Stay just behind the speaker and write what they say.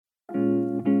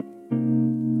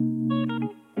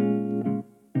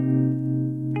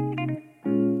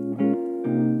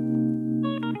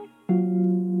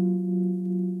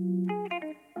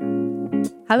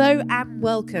Hello and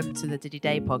welcome to the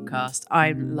Digiday Podcast.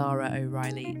 I'm Lara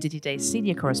O'Reilly, Digiday's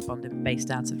senior correspondent based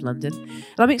out of London.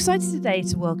 And I'm excited today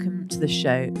to welcome to the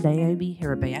show Naomi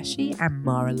Hirabayashi and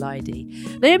Marah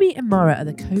Lidey. Naomi and Marah are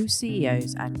the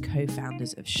co-CEOs and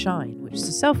co-founders of Shine, which is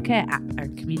a self-care app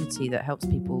and community that helps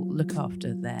people look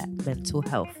after their mental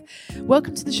health.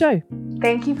 Welcome to the show.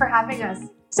 Thank you for having us.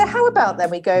 So how about then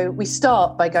we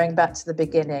start by going back to the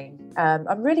beginning.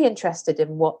 I'm really interested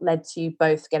in what led to you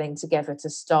both getting together to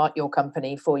start your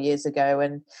company 4 years ago,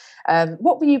 and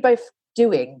what were you both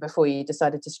doing before you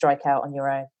decided to strike out on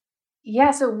your own?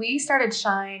 Yeah, so we started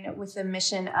Shine with the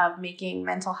mission of making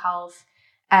mental health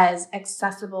as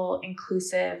accessible,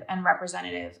 inclusive, and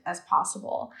representative as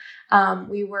possible.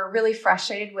 We were really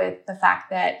frustrated with the fact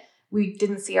that we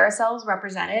didn't see ourselves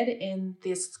represented in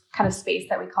this kind of space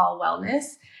that we call wellness.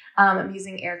 I'm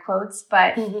using air quotes,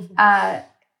 but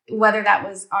whether that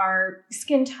was our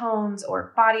skin tones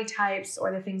or body types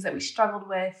or the things that we struggled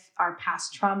with, our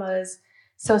past traumas,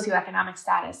 socioeconomic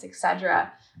status,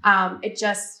 etc.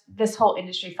 This whole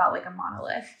industry felt like a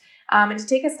monolith. And to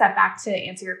take a step back to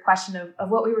answer your question of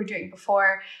what we were doing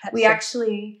before, we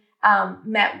actually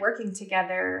met working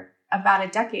together about a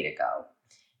decade ago.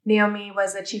 Naomi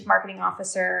was a chief marketing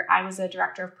officer. I was a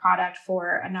director of product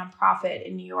for a nonprofit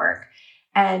in New York,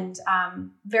 and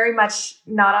very much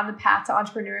not on the path to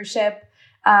entrepreneurship.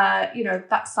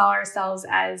 Saw ourselves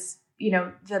as,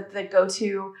 the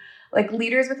go-to like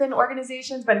leaders within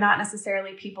organizations, but not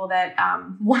necessarily people that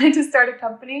wanted to start a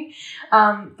company.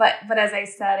 But as I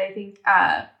said, I think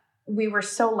we were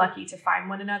so lucky to find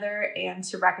one another and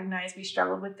to recognize we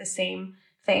struggled with the same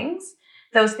things.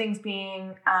 Those things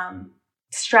being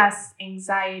stress,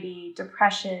 anxiety,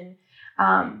 depression,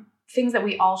 things that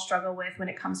we all struggle with when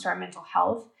it comes to our mental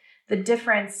health. The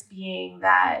difference being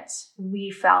that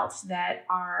we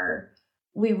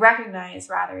recognize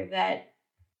that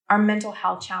our mental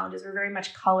health challenges were very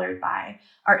much colored by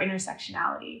our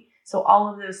intersectionality. So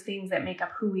all of those things that make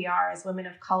up who we are as women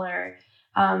of color,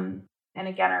 and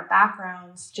again, our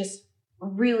backgrounds, just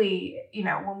really,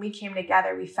 when we came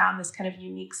together, we found this kind of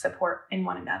unique support in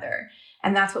one another.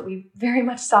 And that's what we very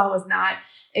much saw was not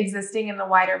existing in the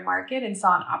wider market, and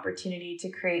saw an opportunity to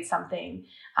create something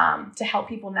to help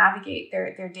people navigate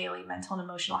their daily mental and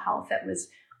emotional health that was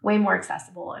way more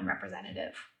accessible and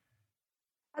representative.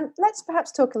 And let's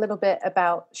perhaps talk a little bit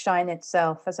about Shine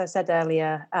itself. As I said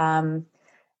earlier,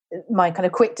 my kind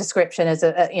of quick description is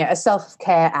a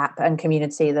self-care app and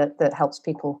community that helps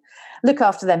people look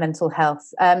after their mental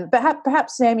health. But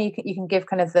perhaps, Naomi, you can give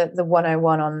kind of the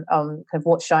 101 on kind of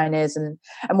what Shine is and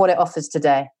what it offers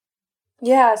today.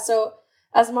 Yeah, so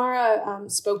as Marah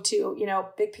spoke to,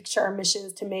 big picture, our mission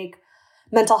is to make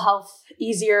mental health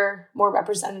easier, more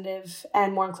representative,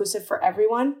 and more inclusive for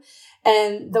everyone.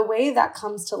 And the way that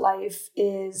comes to life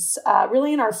is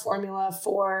really in our formula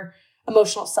for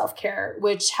emotional self-care,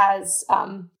 which has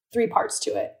 3 parts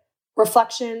to it: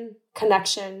 reflection,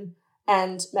 connection,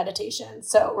 and meditation.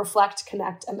 So reflect,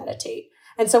 connect, and meditate.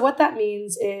 And so what that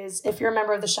means is if you're a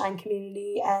member of the Shine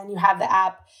community and you have the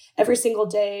app, every single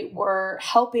day we're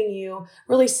helping you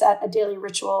really set a daily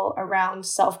ritual around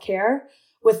self-care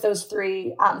with those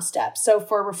 3 steps. So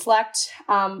for reflect,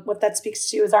 what that speaks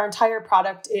to is our entire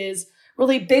product is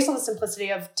really based on the simplicity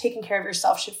of taking care of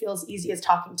yourself should feel as easy as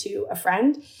talking to a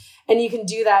friend. And you can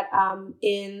do that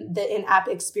in the in-app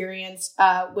experience,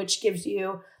 which gives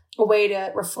you a way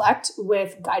to reflect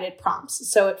with guided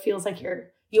prompts. So it feels like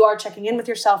you are checking in with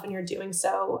yourself and you're doing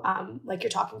so like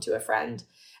you're talking to a friend.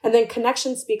 And then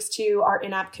connection speaks to our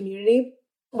in-app community,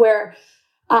 where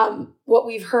what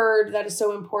we've heard that is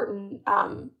so important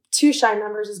to Shine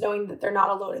members is knowing that they're not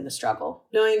alone in the struggle,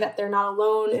 knowing that they're not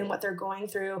alone in what they're going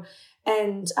through.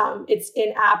 And it's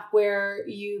an app where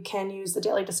you can use the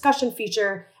daily discussion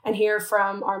feature and hear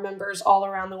from our members all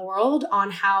around the world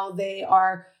on how they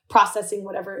are processing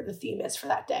whatever the theme is for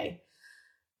that day.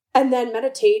 And then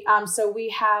meditate. So we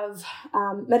have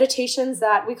meditations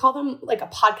that we call them like a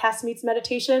podcast meets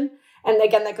meditation. And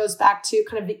again, that goes back to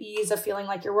kind of the ease of feeling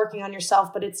like you're working on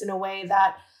yourself, but it's in a way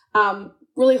that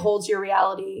really holds your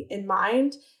reality in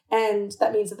mind. And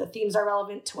that means that the themes are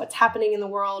relevant to what's happening in the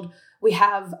world. We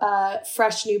have a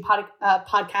fresh new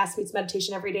podcast meets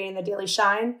meditation every day in the Daily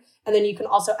Shine. And then you can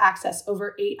also access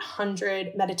over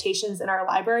 800 meditations in our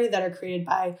library that are created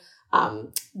by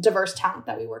diverse talent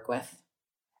that we work with.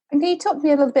 And can you talk to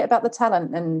me a little bit about the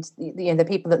talent and the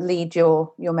people that lead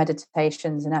your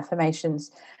meditations and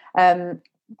affirmations?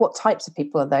 What types of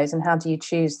people are those, and how do you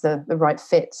choose the right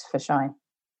fit for Shine?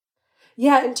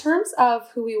 Yeah, in terms of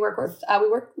who we work with,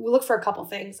 we look for a couple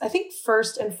things. I think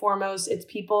first and foremost, it's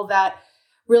people that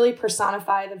really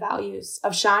personify the values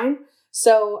of Shine.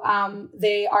 So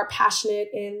they are passionate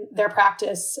in their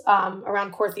practice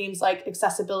around core themes like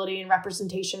accessibility and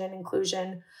representation and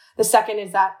inclusion. The second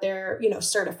is that they're,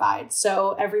 certified.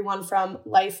 So everyone from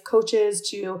life coaches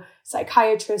to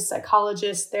psychiatrists,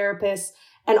 psychologists, therapists,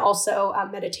 and also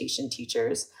meditation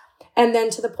teachers. And then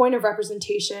to the point of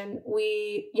representation,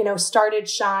 we, started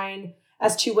Shine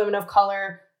as two women of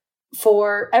color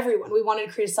for everyone. We wanted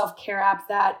to create a self-care app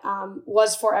that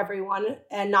was for everyone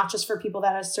and not just for people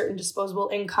that had a certain disposable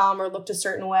income or looked a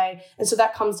certain way. And so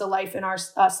that comes to life in our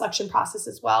selection process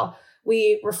as well.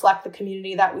 We reflect the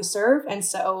community that we serve. And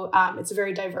so it's a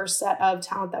very diverse set of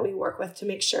talent that we work with to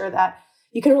make sure that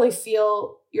you can really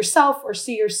feel yourself or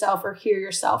see yourself or hear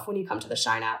yourself when you come to the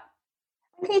Shine app.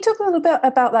 Can you talk a little bit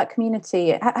about that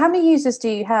community? How many users do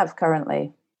you have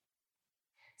currently?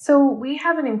 So we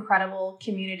have an incredible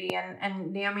community,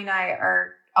 and Naomi and I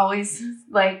are always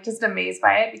just amazed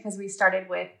by it because we started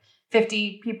with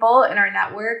 50 people in our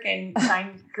network and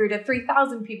Shine grew to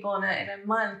 3,000 people in a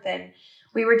month. And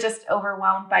we were just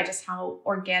overwhelmed by just how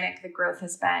organic the growth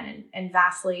has been and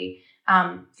vastly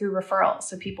through referrals.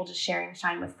 So people just sharing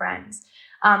Shine with friends.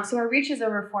 So our reach is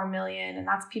over 4 million, and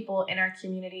that's people in our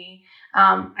community.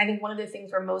 I think one of the things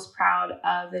we're most proud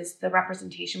of is the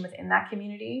representation within that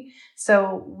community.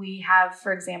 So we have,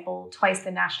 for example, twice the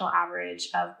national average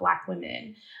of Black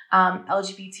women.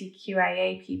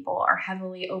 LGBTQIA people are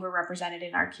heavily overrepresented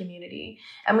in our community.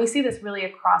 And we see this really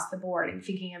across the board in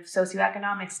thinking of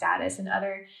socioeconomic status and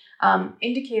other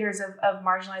indicators of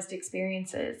marginalized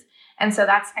experiences. And so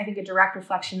that's, I think, a direct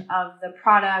reflection of the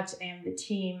product and the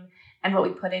team and what we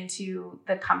put into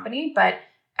the company. But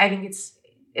I think it's,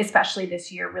 especially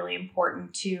this year, really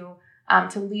important to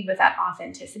lead with that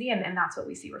authenticity. And that's what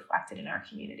we see reflected in our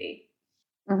community.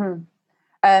 Mm-hmm.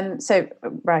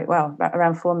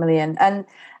 Around 4 million. And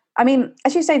I mean,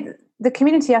 as you say, the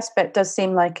community aspect does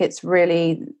seem like it's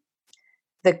really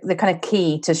the kind of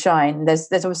key to Shine.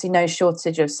 There's obviously no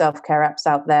shortage of self-care apps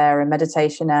out there and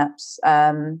meditation apps.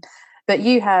 But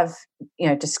you have,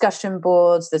 discussion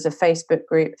boards, there's a Facebook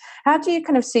group. How do you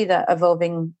kind of see that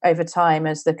evolving over time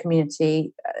as the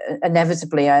community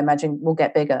inevitably, I imagine, will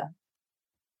get bigger?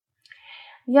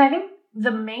 Yeah, I think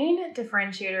the main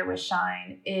differentiator with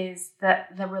Shine is the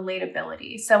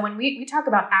relatability. So when we talk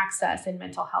about access in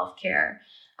mental health care,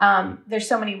 there's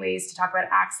so many ways to talk about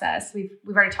access. We've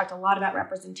already talked a lot about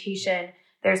representation.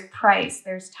 There's price,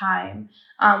 there's time.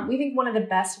 We think one of the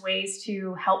best ways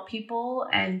to help people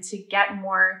and to get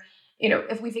more,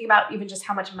 if we think about even just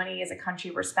how much money as a country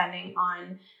we're spending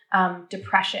on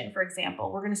depression, for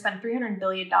example, we're going to spend $300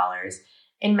 billion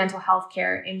in mental health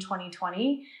care in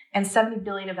 2020, and 70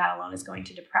 billion of that alone is going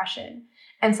to depression.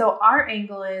 And so our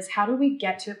angle is, how do we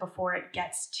get to it before it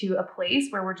gets to a place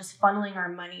where we're just funneling our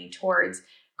money towards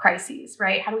crises,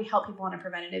 right? How do we help people on a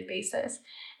preventative basis?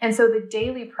 And so the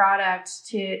daily product,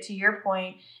 to your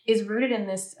point, is rooted in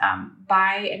this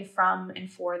by and from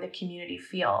and for the community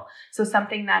feel. So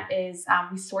something that is,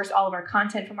 we source all of our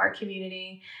content from our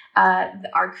community.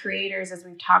 Our creators, as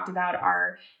we've talked about,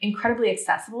 are incredibly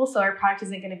accessible. So our product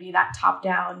isn't going to be that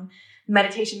top-down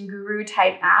meditation guru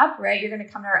type app, right? You're going to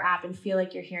come to our app and feel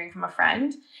like you're hearing from a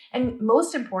friend. And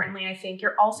most importantly, I think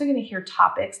you're also going to hear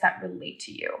topics that relate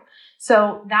to you.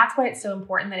 So that's why it's so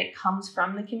important that it comes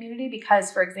from the community, because,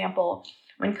 for example,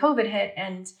 when COVID hit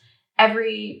and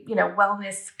every,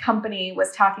 wellness company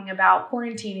was talking about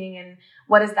quarantining and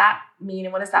what does that mean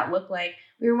and what does that look like,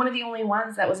 we were one of the only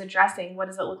ones that was addressing what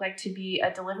does it look like to be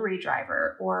a delivery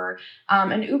driver or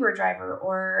an Uber driver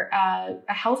or a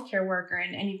healthcare worker,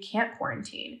 and you can't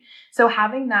quarantine. So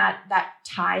having that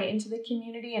tie into the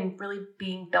community and really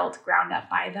being built ground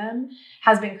up by them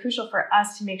has been crucial for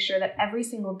us to make sure that every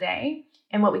single day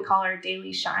in what we call our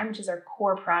daily Shine, which is our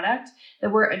core product, that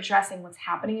we're addressing what's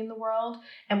happening in the world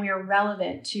and we are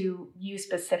relevant to you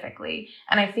specifically.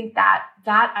 And I think that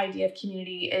idea of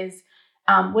community is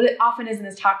what it often isn't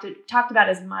as talked about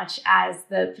as much as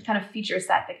the kind of feature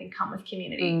set that can come with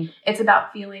community. It's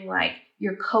about feeling like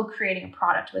you're co-creating a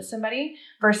product with somebody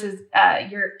versus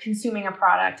you're consuming a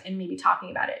product and maybe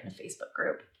talking about it in a Facebook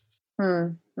group.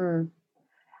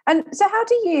 And so how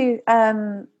do you,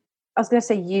 I was going to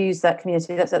say use that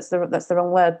community, that's the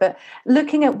wrong word, but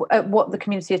looking at what the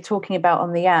community are talking about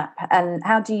on the app, and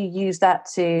how do you use that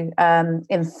to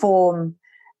inform,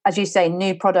 as you say,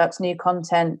 new products, new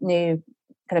content, new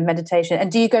kind of meditation?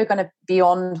 And do you go kind of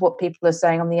beyond what people are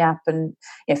saying on the app and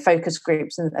focus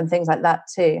groups and things like that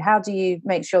too? How do you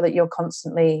make sure that you're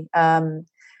constantly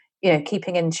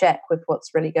keeping in check with what's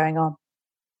really going on?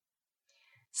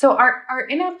 So our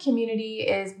in-app community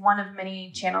is one of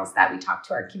many channels that we talk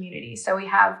to our community. So we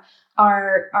have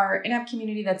our in-app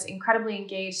community that's incredibly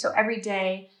engaged. So every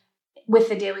day with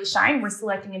the Daily Shine, we're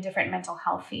selecting a different mental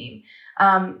health theme.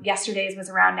 Yesterday's was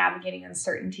around navigating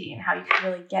uncertainty and how you can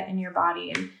really get in your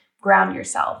body and ground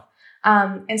yourself.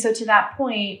 And so to that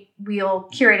point, we'll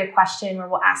curate a question where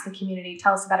we'll ask the community,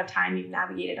 tell us about a time you've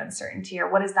navigated uncertainty,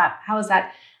 or what is that? How is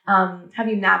that? Have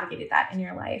you navigated that in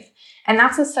your life? And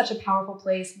that's such a powerful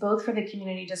place, both for the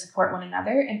community to support one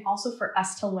another and also for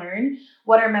us to learn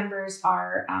what our members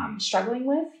are struggling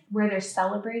with, where they're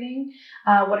celebrating,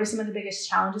 what are some of the biggest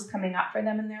challenges coming up for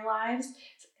them in their lives.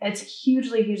 It's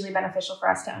hugely, hugely beneficial for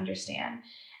us to understand.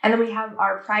 And then we have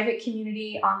our private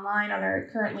community online on our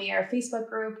Facebook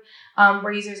group,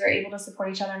 where users are able to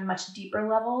support each other on a much deeper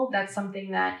level. That's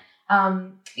something that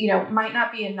might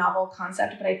not be a novel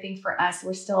concept, but I think for us,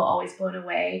 we're still always blown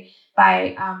away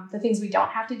by the things we don't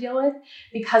have to deal with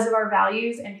because of our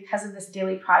values and because of this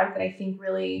daily product that I think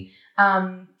really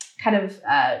grooms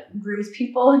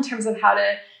people in terms of how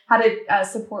to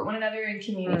support one another and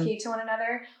communicate to one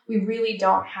another. We really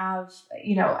don't have,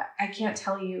 I can't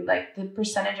tell you like the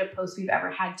percentage of posts we've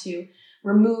ever had to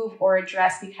remove or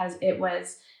address because it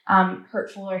was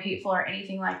hurtful or hateful or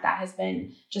anything like that has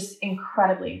been just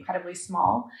incredibly, incredibly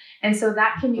small. And so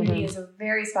that community is a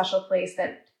very special place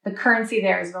that the currency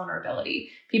there is vulnerability.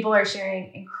 People are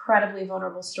sharing incredibly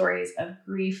vulnerable stories of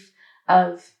grief,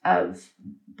 of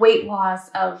weight loss,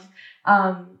 of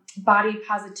body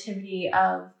positivity,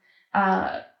 of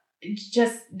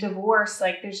just divorce.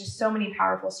 Like there's just so many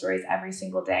powerful stories every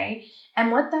single day.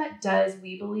 And what that does,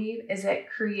 we believe, is it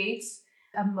creates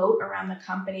a moat around the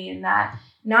company, and that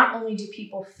not only do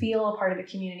people feel a part of the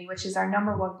community, which is our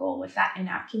number one goal with that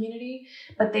in-app community,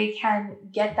 but they can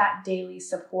get that daily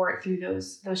support through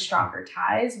those stronger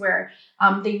ties where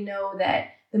they know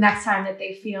that the next time that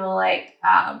they feel like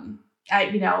a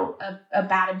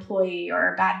bad employee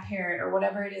or a bad parent or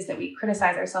whatever it is that we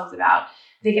criticize ourselves about,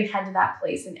 they can head to that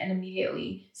place and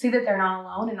immediately see that they're not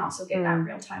alone and also get that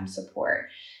real-time support.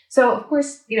 So of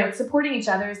course, supporting each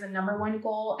other is the number one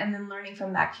goal, and then learning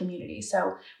from that community.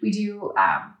 So we do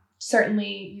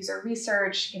certainly user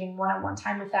research, getting one-on-one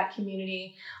time with that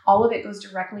community. All of it goes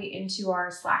directly into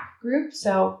our Slack group.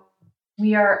 So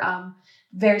we are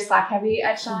very Slack heavy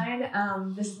at Shine.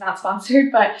 This is not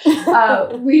sponsored, but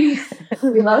we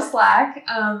love Slack.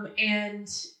 And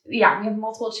yeah, we have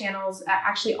multiple channels.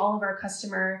 Actually, all of our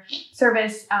customer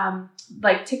service,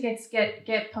 like tickets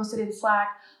get posted in Slack.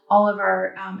 All of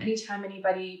our, anytime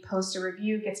anybody posts a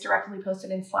review, gets directly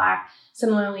posted in Slack.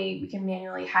 Similarly, we can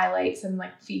manually highlight some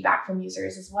like feedback from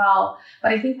users as well.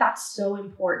 But I think that's so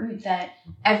important that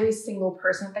every single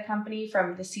person at the company,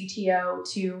 from the CTO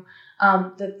to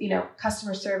the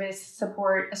customer service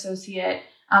support associate,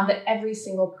 that every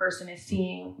single person is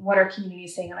seeing what our community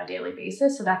is saying on a daily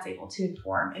basis. So that's able to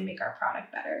inform and make our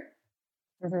product better.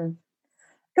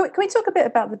 Mm-hmm. Can we talk a bit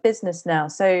about the business now?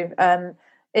 So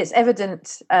it's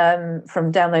evident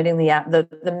from downloading the app that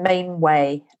the main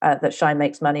way that Shine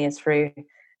makes money is through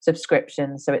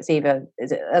subscriptions. So it's either,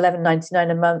 is it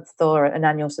 $11.99 a month or an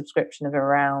annual subscription of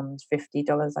around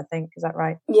 $50, I think. Is that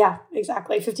right? Yeah,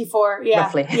 exactly. 54. Yeah.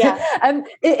 Roughly. Yeah.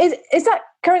 Is that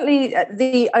currently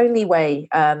the only way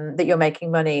that you're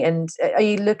making money? And are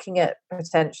you looking at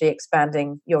potentially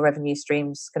expanding your revenue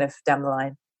streams kind of down the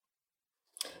line?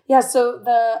 Yeah. So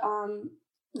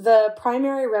the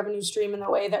primary revenue stream and the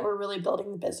way that we're really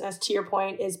building the business, to your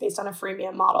point, is based on a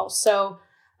freemium model. So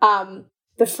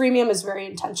the freemium is very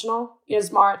intentional.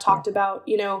 As Marah talked about,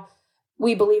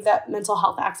 we believe that mental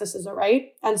health access is a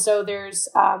right. And so there's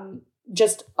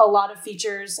just a lot of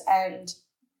features, and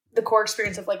the core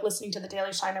experience of like listening to the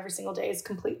Daily Shine every single day is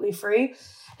completely free.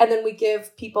 And then we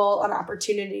give people an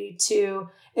opportunity to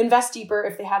invest deeper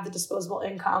if they have the disposable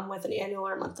income with an annual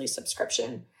or monthly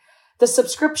subscription. The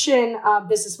subscription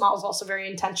business model is also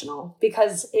very intentional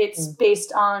because it's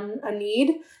based on a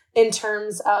need in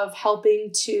terms of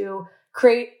helping to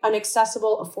create an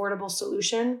accessible, affordable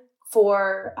solution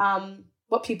for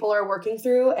what people are working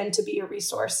through, and to be a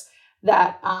resource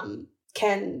that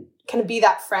can be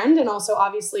that friend, and also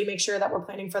obviously make sure that we're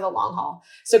planning for the long haul.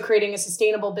 So creating a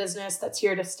sustainable business that's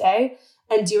here to stay,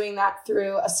 and doing that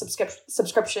through a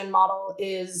subscription model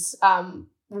is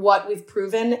what we've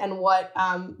proven and what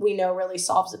we know really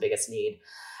solves the biggest need.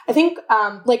 I think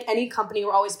like any company,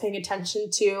 we're always paying attention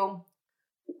to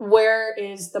where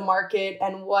is the market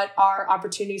and what are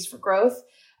opportunities for growth.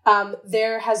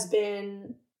 There has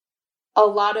been a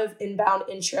lot of inbound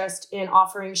interest in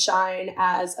offering Shine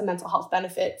as a mental health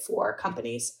benefit for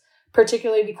companies,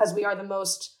 particularly because we are the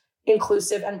most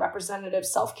inclusive and representative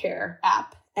self-care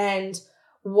app. And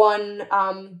one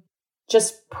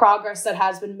just progress that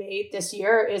has been made this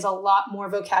year is a lot more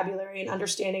vocabulary and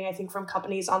understanding, I think, from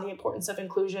companies on the importance of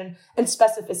inclusion and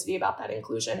specificity about that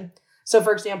inclusion. So,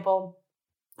 for example,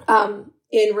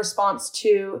 in response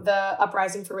to the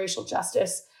uprising for racial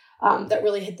justice that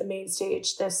really hit the main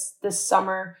stage this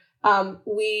summer,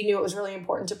 we knew it was really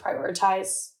important to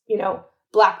prioritize,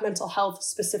 Black mental health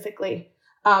specifically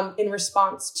in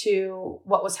response to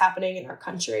what was happening in our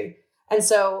country. And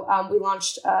so we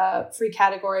launched a free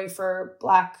category for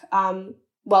Black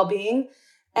well-being,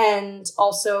 and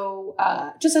also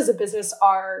just as a business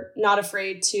are not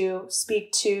afraid to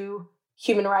speak to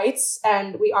human rights.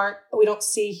 And we don't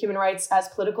see human rights as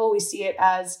political. We see it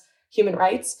as human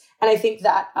rights. And I think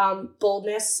that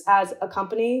boldness as a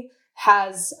company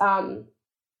has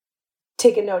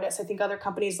taken notice. I think other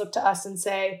companies look to us and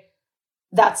say,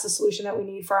 that's the solution that we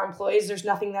need for our employees. There's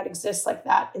nothing that exists like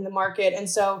that in the market. And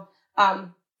so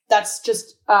that's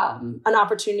just an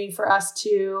opportunity for us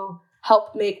to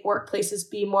help make workplaces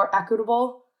be more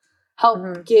equitable,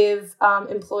 help give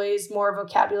employees more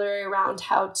vocabulary around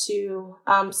how to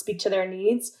speak to their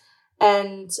needs,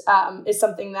 and is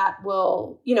something that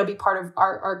will, be part of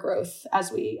our growth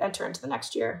as we enter into the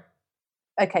next year.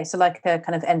 Okay, so like a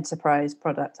kind of enterprise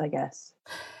product, I guess.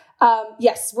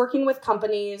 Yes, working with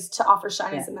companies to offer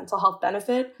Shine as a mental health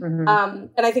benefit. And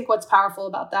I think what's powerful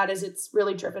about that is it's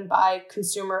really driven by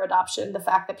consumer adoption. The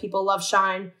fact that people love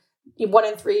Shine, 1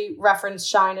 in 3 reference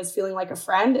Shine as feeling like a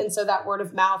friend. And so that word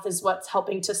of mouth is what's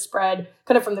helping to spread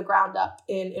kind of from the ground up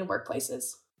in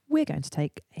workplaces. We're going to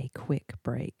take a quick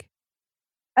break.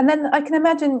 And then I can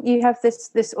imagine you have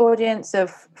this audience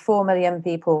of 4 million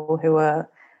people who are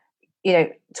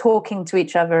talking to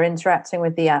each other, interacting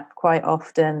with the app quite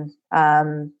often.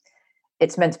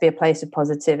 It's meant to be a place of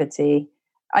positivity.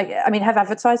 I mean, have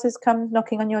advertisers come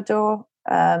knocking on your door,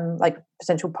 like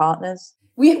potential partners?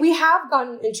 We have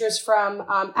gotten interest from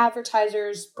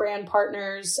advertisers, brand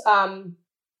partners.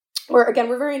 We're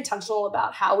very intentional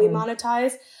about how we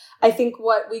monetize. I think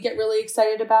what we get really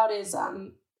excited about is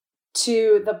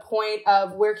to the point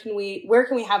of where can we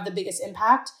have the biggest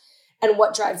impact, and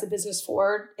what drives the business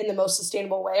forward in the most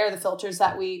sustainable way are the filters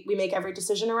that we make every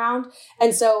decision around.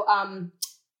 And so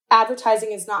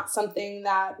advertising is not something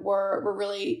that we're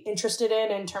really interested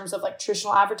in terms of like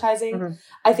traditional advertising.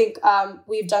 I think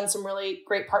we've done some really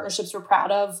great partnerships we're proud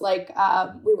of. Like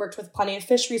we worked with Plenty of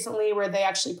Fish recently, where they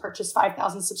actually purchased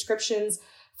 5,000 subscriptions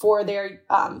for their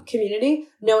community,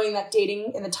 knowing that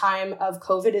dating in the time of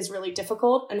COVID is really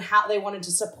difficult, and how they wanted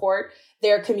to support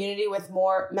their community with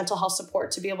more mental health support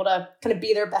to be able to kind of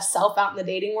be their best self out in the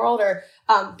dating world, or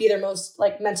be their most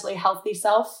like mentally healthy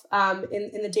self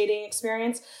in the dating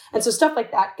experience. And so stuff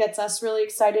like that gets us really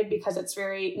excited because it's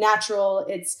very natural,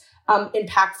 it's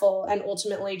impactful, and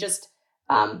ultimately just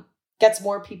gets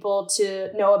more people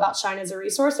to know about Shine as a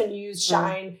resource and use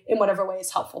Shine in whatever way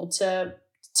is helpful to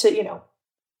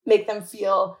make them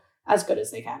feel as good as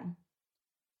they can.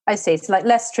 I see. It's like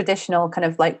less traditional kind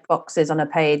of like boxes on a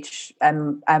page,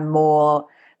 and more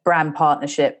brand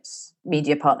partnerships,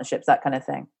 media partnerships, that kind of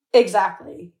thing.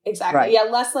 Exactly. Right. Yeah,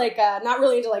 less like not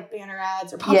really into like banner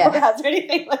ads or pop-up ads or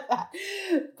anything like that.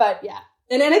 But yeah.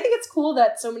 And I think it's cool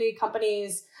that so many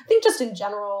companies, I think just in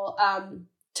general,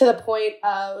 to the point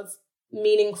of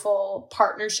meaningful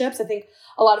partnerships, I think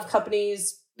a lot of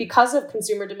companies, because of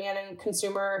consumer demand and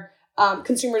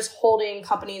consumers holding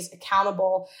companies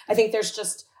accountable, I think there's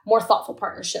just more thoughtful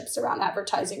partnerships around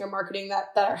advertising or marketing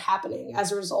that are happening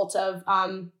as a result of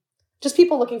just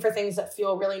people looking for things that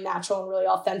feel really natural and really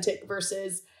authentic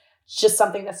versus just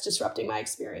something that's disrupting my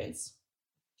experience.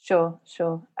 Sure.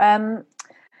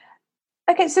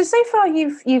 Okay, so far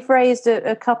you've raised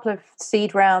a couple of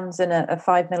seed rounds and a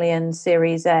 5 million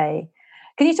Series A.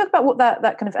 Can you talk about what that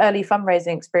kind of early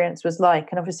fundraising experience was like?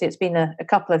 And obviously it's been a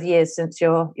couple of years since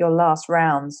your last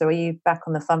round. So are you back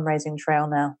on the fundraising trail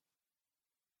now?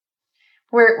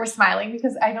 We're smiling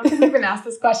because I don't think we've been asked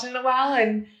this question in a while,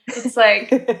 and it's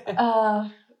like,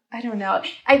 I don't know.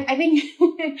 I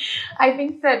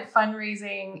think that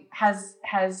fundraising has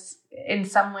in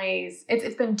some ways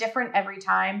it's been different every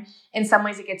time. In some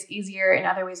ways it gets easier, in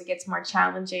other ways it gets more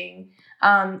challenging.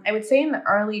 I would say in the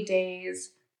early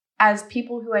days, as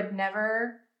people who had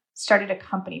never started a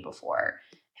company before,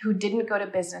 who didn't go to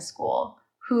business school,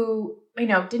 who,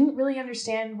 didn't really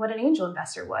understand what an angel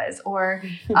investor was, or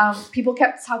people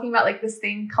kept talking about like this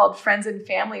thing called friends and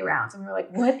family rounds. And we were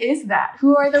like, what is that?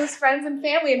 Who are those friends and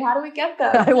family, and how do we get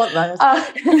them? I want those.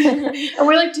 And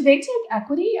we're like, do they take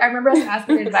equity? I remember us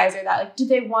asking an advisor that, like, do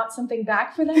they want something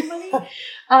back for that money?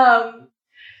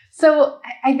 So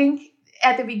I think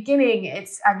at the beginning,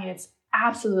 it's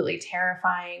absolutely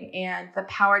terrifying. And the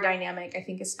power dynamic, I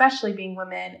think, especially being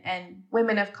women and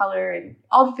women of color and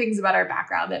all the things about our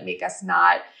background that make us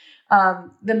not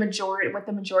what the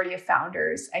majority of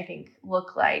founders, I think,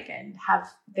 look like and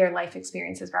have their life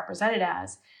experiences represented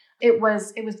as. It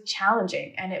was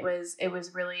challenging, and it was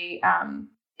really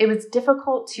it was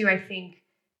difficult to, I think,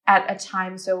 at a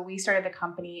time. So we started the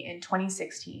company in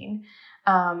 2016.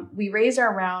 We raised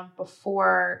our round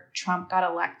before Trump got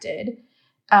elected.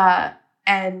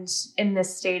 And in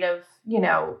this state of,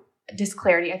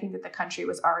 disclarity, I think that the country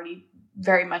was already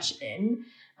very much in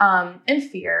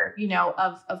fear,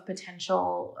 of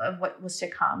potential of what was to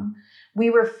come. We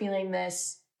were feeling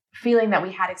that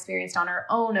we had experienced on our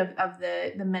own of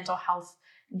the mental health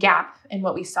gap and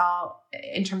what we saw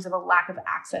in terms of a lack of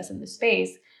access in the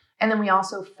space. And then we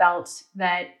also felt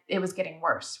that it was getting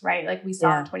worse, right? Like we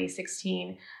saw in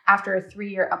 2016, after a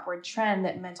 3-year upward trend,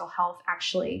 that mental health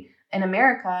actually in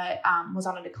America was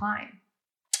on a decline.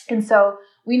 And so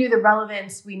we knew the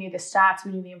relevance, we knew the stats,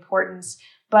 we knew the importance,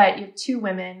 but you have 2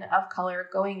 women of color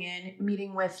going in,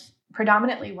 meeting with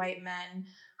predominantly white men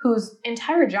whose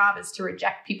entire job is to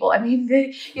reject people. I mean,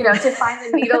 to find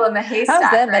the needle in the haystack.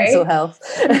 How's their right? mental health?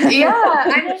 Yeah.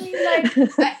 I mean,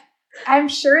 I'm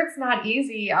sure it's not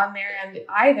easy on their end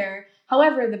either.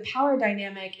 However, the power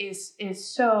dynamic is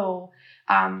so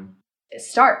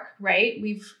stark, right?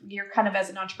 You're kind of, as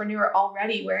an entrepreneur,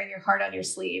 already wearing your heart on your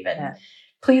sleeve, and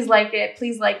please like it,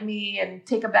 please like me, and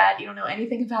take a bet. You don't know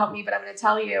anything about me, but I'm going to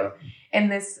tell you in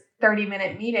this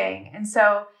 30-minute meeting. And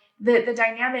so the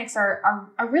dynamics are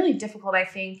really difficult, I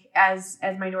think, as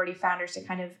minority founders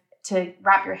to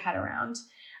wrap your head around,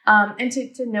 and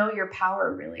to know your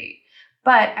power, really.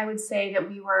 But I would say that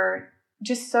we were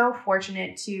just so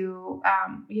fortunate to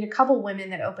we had a couple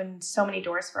women that opened so many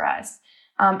doors for us.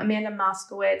 Amanda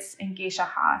Moskowitz and Geisha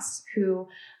Haas, who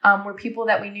were people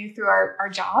that we knew through our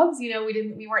jobs.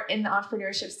 We weren't in the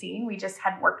entrepreneurship scene. We just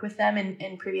had worked with them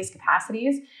in previous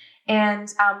capacities.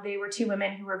 And they were 2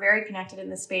 women who were very connected in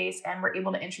the space and were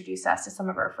able to introduce us to some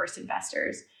of our first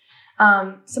investors.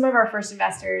 Some of our first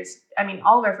investors,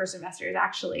 all of our first investors,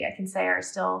 actually, I can say, are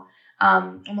still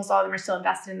almost all of them are still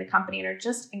invested in the company and are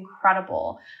just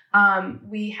incredible.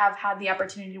 We have had the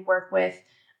opportunity to work with,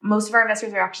 most of our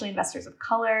investors are actually investors of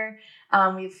color.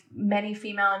 We have many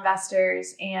female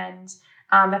investors, and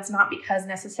that's not because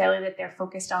necessarily that they're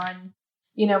focused on,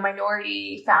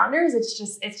 minority founders.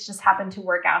 It's just happened to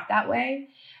work out that way.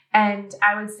 And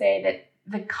I would say that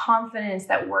the confidence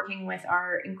that working with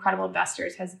our incredible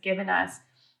investors has given us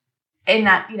in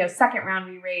that, second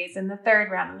round we raised, and the third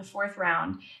round and the fourth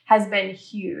round has been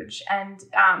huge. And,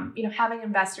 having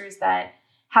investors that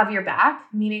have your back,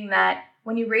 meaning that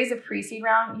when you raise a pre-seed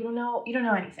round, you don't know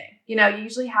anything. You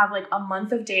usually have like a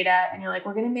month of data, and you're like,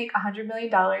 we're going to make $100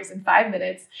 million in 5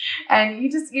 minutes. And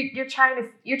you're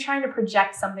trying to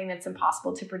project something that's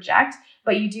impossible to project,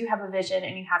 but you do have a vision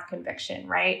and you have conviction,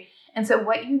 right? And so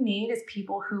what you need is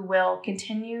people who will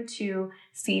continue to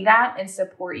see that and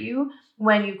support you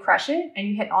when you crush it and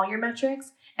you hit all your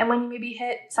metrics, and when you maybe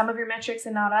hit some of your metrics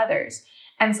and not others.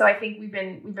 And so I think we've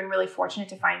been really fortunate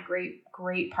to find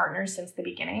great partners since the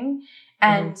beginning.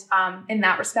 And in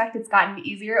that respect, it's gotten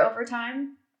easier over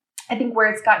time. I think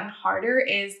where it's gotten harder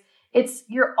is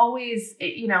you're always,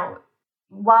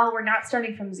 while we're not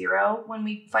starting from zero when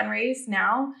we fundraise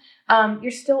now,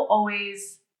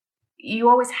 you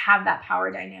always have that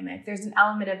power dynamic. There's an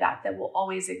element of that will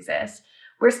always exist.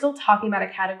 We're still talking about a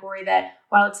category that,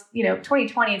 while it's,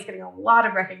 2020, it's getting a lot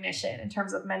of recognition in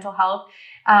terms of mental health.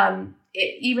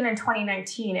 Even in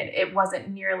 2019, it wasn't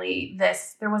nearly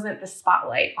this. There wasn't the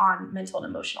spotlight on mental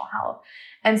and emotional health.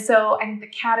 And so I think the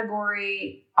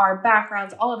category, our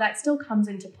backgrounds, all of that still comes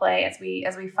into play as we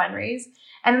fundraise.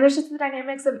 And then there's just the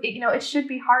dynamics of, it should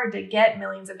be hard to get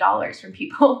millions of dollars from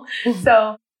people.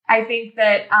 So I think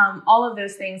that all of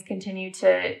those things continue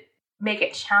to make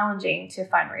it challenging to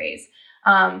fundraise.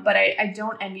 But I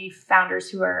don't envy founders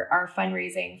who are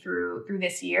fundraising through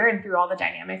this year and through all the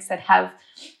dynamics that have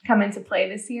come into play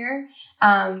this year.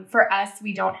 For us,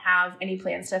 we don't have any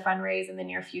plans to fundraise in the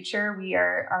near future. We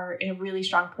are in a really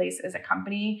strong place as a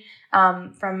company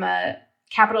from a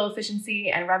capital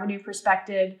efficiency and revenue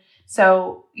perspective.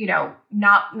 So,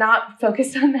 not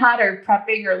focused on that or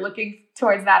prepping or looking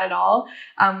towards that at all,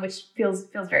 which feels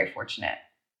very fortunate.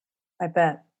 I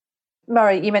bet.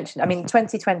 Marah, you mentioned,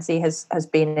 2020 has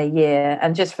been a year,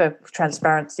 and just for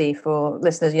transparency for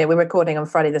listeners, we're recording on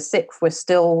Friday the 6th. We're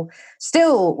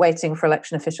still waiting for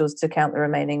election officials to count the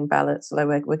remaining ballots,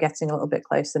 although we're getting a little bit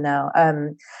closer now.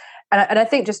 And I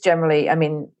think just generally,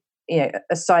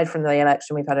 aside from the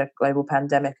election, we've had a global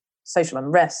pandemic. social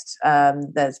unrest.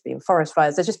 There's been forest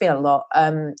fires. There's just been a lot.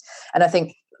 And I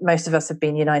think most of us have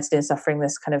been united in suffering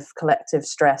this kind of collective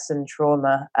stress and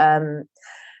trauma.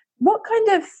 What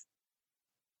kind of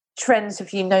trends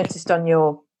have you noticed on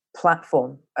your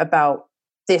platform about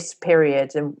this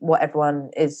period and what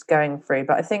everyone is going through?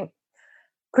 But I think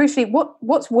crucially,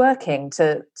 what's working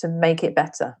to make it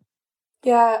better?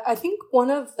 Yeah, I think one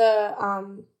of the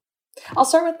I'll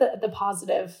start with the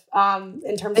positive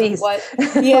in terms Please. of what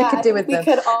We could do with we them.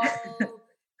 could all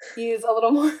use a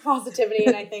little more positivity.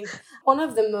 And I think one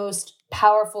of the most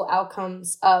powerful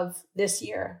outcomes of this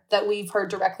year that we've heard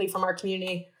directly from our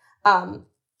community,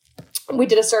 we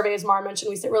did a survey, as Marah mentioned.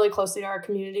 We sit really closely to our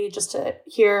community just to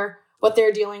hear what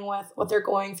they're dealing with, what they're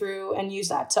going through, and use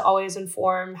that to always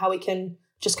inform how we can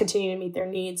just continue to meet their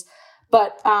needs.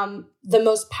 But the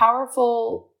most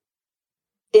powerful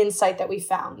insight that we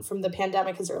found from the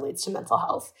pandemic as it relates to mental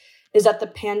health is that the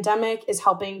pandemic is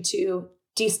helping to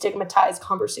destigmatize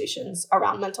conversations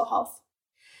around mental health.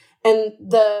 And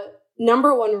the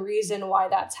number one reason why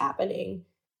that's happening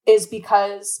is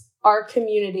because our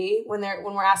community, when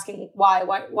we're asking why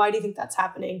do you think that's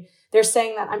happening? They're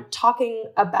saying that I'm talking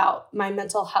about my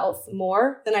mental health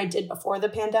more than I did before the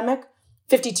pandemic.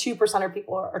 52% of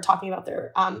people are talking about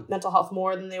their mental health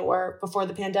more than they were before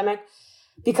the pandemic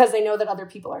because they know that other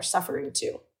people are suffering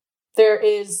too. There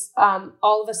is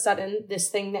all of a sudden this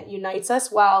thing that unites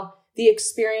us. While the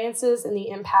experiences and the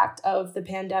impact of the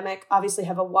pandemic obviously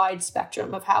have a wide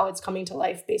spectrum of how it's coming to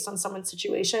life based on someone's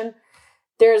situation,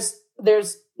 there's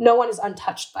no one is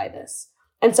untouched by this.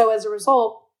 And so as a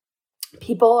result,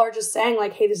 people are just saying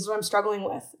like, hey, this is what I'm struggling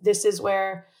with. This is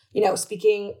where,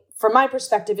 speaking from my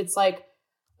perspective, it's like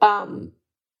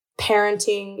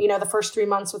parenting, the first 3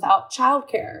 months without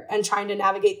childcare and trying to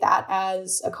navigate that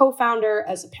as a co-founder,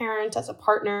 as a parent, as a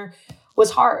partner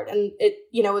was hard. And it,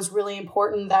 was really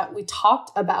important that we talked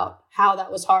about how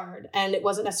that was hard. And it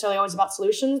wasn't necessarily always about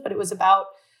solutions, but it was about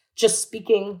just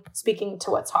speaking to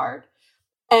what's hard.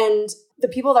 And the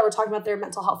people that were talking about their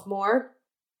mental health more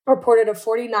reported a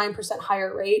 49%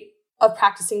 higher rate of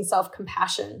practicing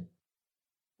self-compassion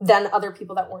than other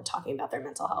people that weren't talking about their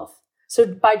mental health. So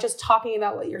by just talking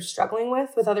about what you're struggling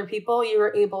with other people, you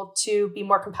were able to be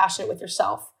more compassionate with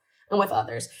yourself and with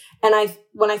others. And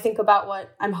when I think about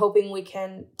what I'm hoping we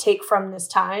can take from this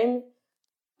time,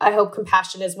 I hope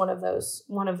compassion is one of those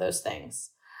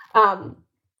things.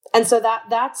 And so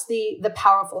that's the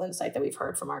powerful insight that we've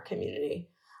heard from our community.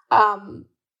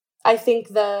 I think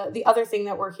the other thing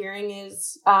that we're hearing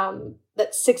is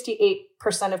that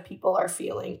 68% of people are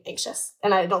feeling anxious.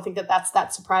 And I don't think that that's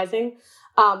that surprising.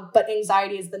 But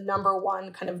anxiety is the number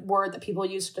one kind of word that people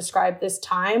use to describe this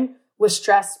time, with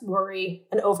stress, worry,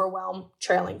 and overwhelm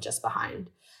trailing just behind.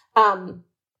 And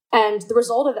the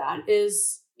result of that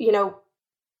is,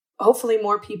 hopefully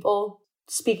more people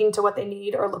speaking to what they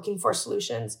need or looking for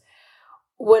solutions.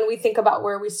 When we think about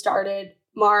where we started,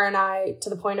 Marah and I, to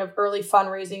the point of early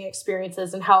fundraising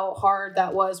experiences and how hard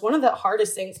that was, one of the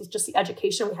hardest things was just the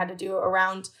education we had to do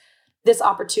around this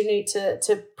opportunity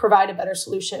to provide a better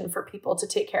solution for people to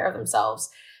take care of themselves.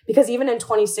 Because even in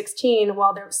 2016,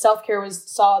 while their self-care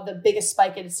saw the biggest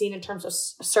spike it had seen in terms of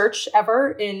search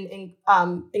ever in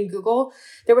Google,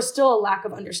 there was still a lack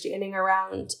of understanding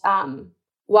around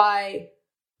why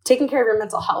taking care of your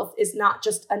mental health is not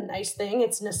just a nice thing,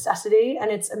 it's a necessity and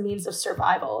it's a means of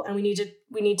survival. And we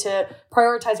need to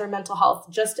prioritize our mental health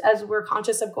just as we're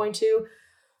conscious of going to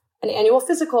an annual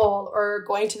physical or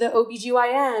going to the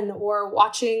OBGYN or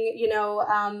watching,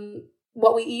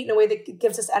 what we eat in a way that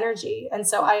gives us energy. And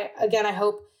so I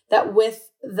hope that with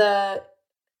the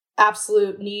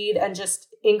absolute need and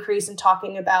just increase in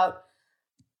talking about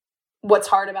what's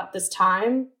hard about this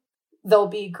time, there'll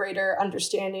be greater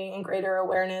understanding and greater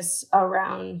awareness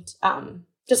around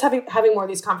just having more of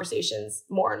these conversations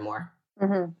more and more.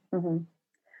 Mm-hmm, mm-hmm.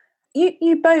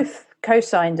 You both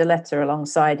co-signed a letter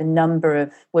alongside a number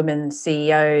of women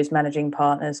CEOs, managing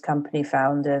partners, company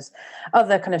founders,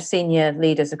 other kind of senior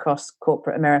leaders across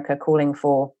corporate America calling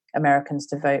for Americans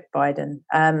to vote Biden.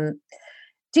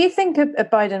 Do you think a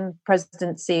Biden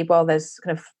presidency, while there's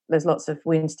lots of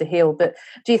wounds to heal, but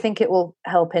do you think it will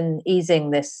help in easing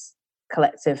this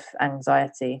collective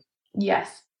anxiety?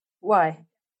 Yes. Why?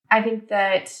 I think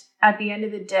that at the end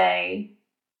of the day,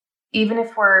 even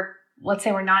if let's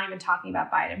say we're not even talking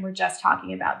about Biden, we're just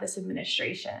talking about this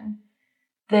administration,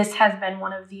 this has been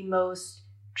one of the most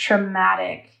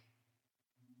traumatic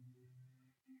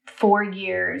 4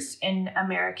 years in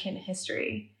American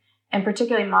history, and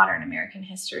particularly modern American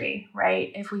history,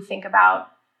 right? If we think about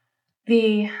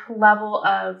the level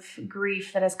of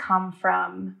grief that has come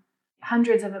from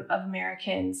hundreds of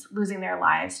Americans losing their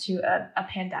lives to a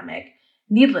pandemic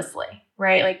needlessly,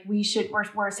 right? Like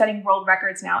we're setting world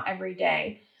records now every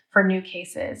day for new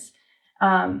cases.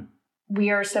 We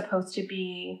are supposed to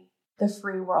be the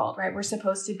free world, right? We're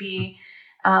supposed to be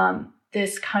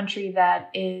this country that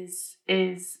is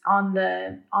on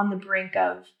the brink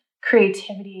of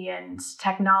creativity and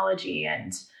technology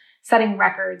and setting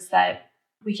records that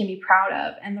we can be proud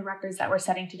of. And the records that we're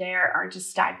setting today are just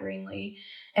staggeringly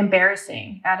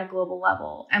embarrassing at a global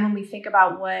level. And when we think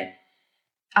about what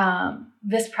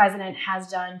this president has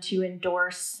done to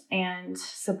endorse and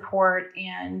support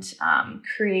and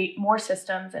create more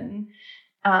systems and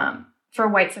for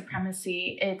white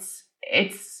supremacy, it's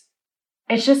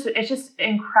just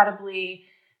incredibly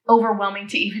overwhelming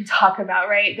to even talk about,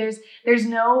 right? There's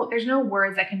no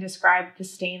words that can describe the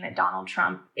stain that Donald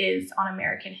Trump is on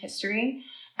American history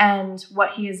and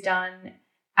what he has done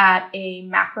at a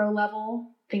macro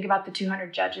level. Think about the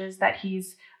 200 judges that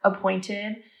he's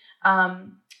appointed,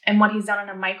 and what he's done on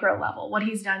a micro level, what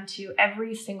he's done to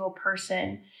every single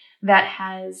person that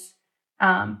has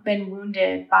been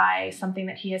wounded by something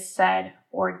that he has said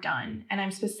or done. And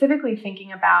I'm specifically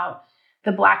thinking about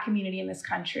the Black community in this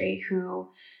country who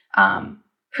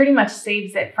pretty much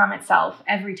saves it from itself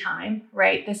every time,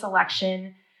 right? This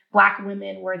election, Black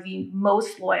women were the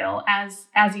most loyal, as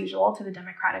usual, to the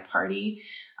Democratic Party.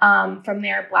 From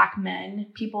there, Black men,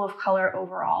 people of color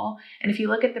overall. And if you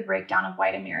look at the breakdown of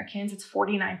white Americans, it's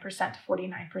 49% to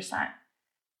 49%.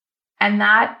 And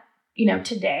that,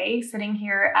 today, sitting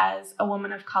here as a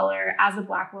woman of color, as a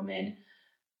Black woman,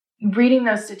 reading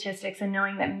those statistics and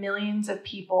knowing that millions of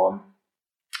people,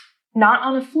 not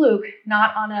on a fluke,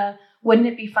 not on a, wouldn't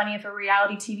it be funny if a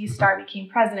reality TV star became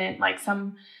president, like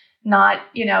some not,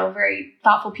 very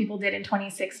thoughtful people did in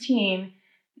 2016.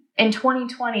 In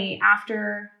 2020,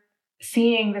 after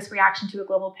seeing this reaction to a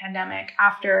global pandemic,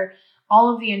 after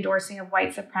all of the endorsing of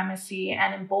white supremacy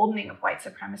and emboldening of white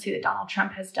supremacy that Donald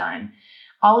Trump has done,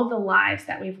 all of the lives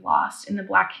that we've lost in the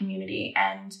Black community,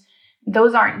 and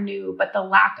those aren't new, but the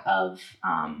lack of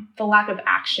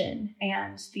action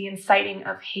and the inciting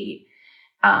of hate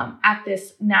at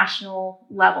this national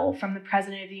level from the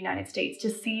President of the United States, to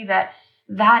see that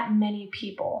many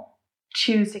people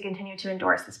choose to continue to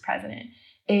endorse this president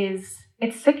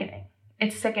it's sickening.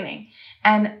 It's sickening.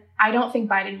 And I don't think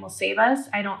Biden will save us.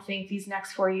 I don't think these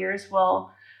next 4 years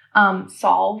will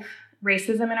solve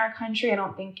racism in our country. I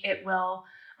don't think it will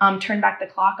turn back the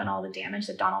clock on all the damage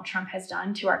that Donald Trump has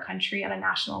done to our country on a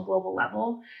national, global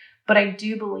level. But I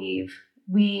do believe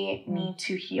we need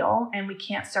to heal, and we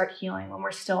can't start healing when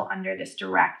we're still under this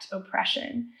direct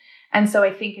oppression. And so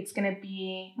I think it's going to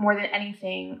be, more than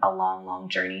anything, a long, long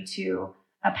journey to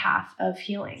a path of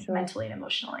healing mentally and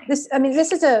emotionally. This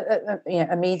is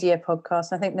a media podcast.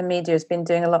 I think the media has been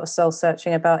doing a lot of soul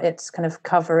searching about its kind of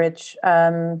coverage.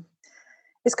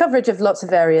 Its coverage of lots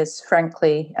of areas,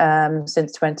 frankly,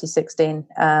 since 2016,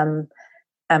 and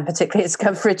particularly its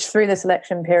coverage through this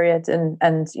election period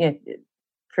and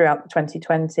throughout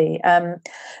 2020.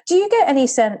 Do you get any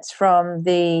sense from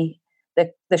the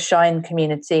Shine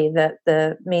community that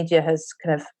the media has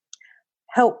kind of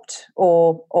helped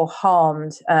or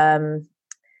harmed in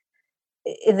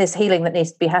this healing that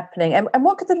needs to be happening? And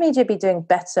what could the media be doing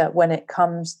better when it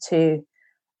comes to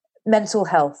mental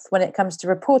health, when it comes to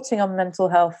reporting on mental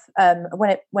health,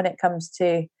 when it comes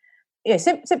to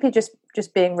simply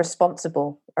just being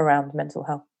responsible around mental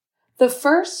health? The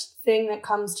first thing that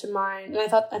comes to mind,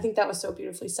 and I think that was so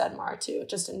beautifully said, Marah, too,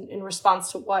 just in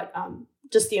response to what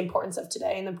just the importance of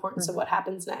today and the importance of what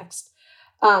happens next.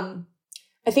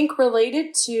 I think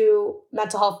related to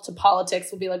mental health to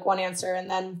politics will be like one answer. And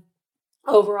then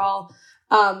overall,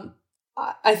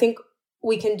 I think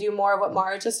we can do more of what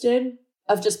Marah just did,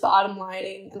 of just bottom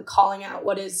lining and calling out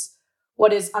what is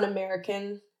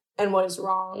un-American and what is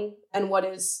wrong and what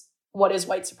is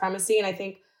white supremacy. And I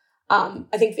think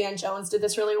Van Jones did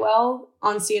this really well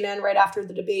on CNN right after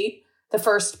the debate, the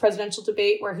first presidential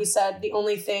debate, where he said the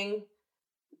only thing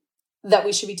that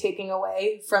we should be taking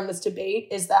away from this debate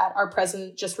is that our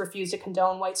president just refused to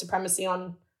condone white supremacy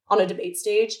on a debate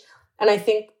stage. And I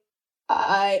think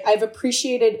I've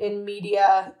appreciated in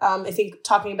media, I think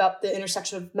talking about the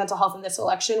intersection of mental health in this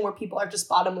election, where people are just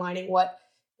bottom lining what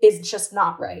is just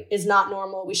not right, is not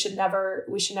normal. We should never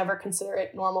consider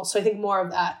it normal. So I think more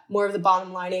of that, more of the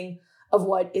bottom lining of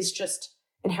what is just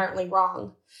inherently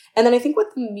wrong. And then I think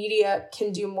what the media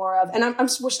can do more of, and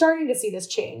we're starting to see this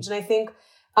change. And I think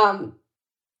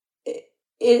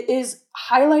it is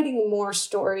highlighting more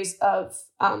stories of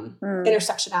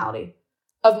intersectionality,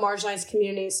 of marginalized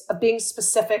communities, of being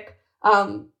specific.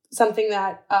 Something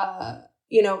that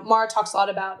Marah talks a lot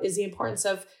about is the importance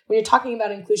of when you're talking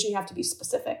about inclusion, you have to be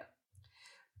specific.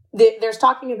 There's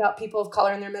talking about people of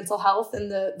color and their mental health and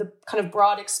the kind of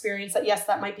broad experience that, yes,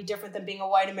 that might be different than being a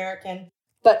white American,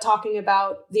 but talking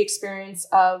about the experience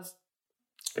of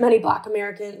many Black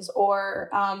Americans or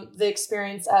the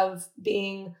experience of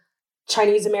being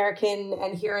Chinese American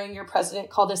and hearing your president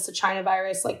call this the China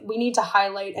virus. Like, we need to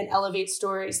highlight and elevate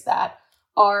stories that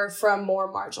are from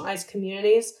more marginalized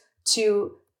communities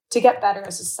to get better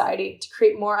as a society, to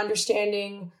create more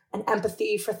understanding and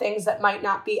empathy for things that might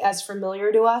not be as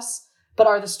familiar to us, but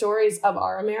are the stories of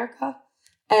our America.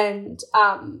 And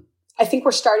I think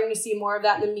we're starting to see more of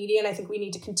that in the media, and I think we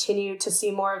need to continue to see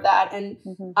more of that. And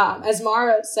as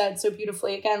Marah said so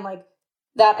beautifully, again, like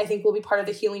that I think will be part of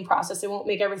the healing process. It won't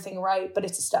make everything right, but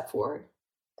it's a step forward.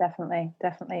 Definitely.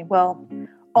 Well,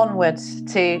 onwards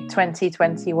to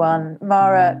 2021.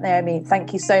 Marah, Naomi,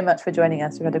 thank you so much for joining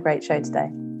us. We've had a great show today.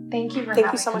 Thank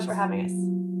you so much for having us.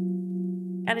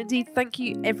 And indeed, thank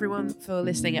you everyone for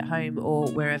listening at home or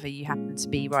wherever you happen to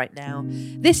be right now.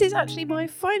 This is actually my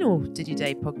final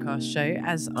Digiday podcast show,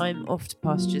 as I'm off to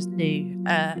pastures new.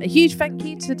 A huge thank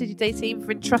you to the Digiday team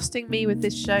for entrusting me with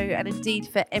this show, and indeed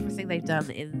for everything they've done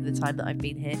in the time that I've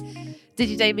been here.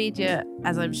 Digiday Media,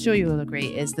 as I'm sure you will agree,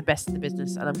 is the best in the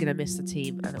business, and I'm going to miss the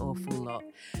team an awful lot.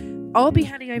 I'll be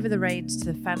handing over the reins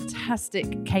to the fantastic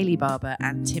Kaylee Barber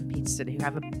and Tim Peterson, who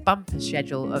have a bumper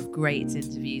schedule of great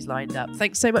interviews lined up.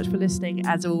 Thanks so much for listening.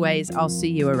 As always, I'll see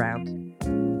you around.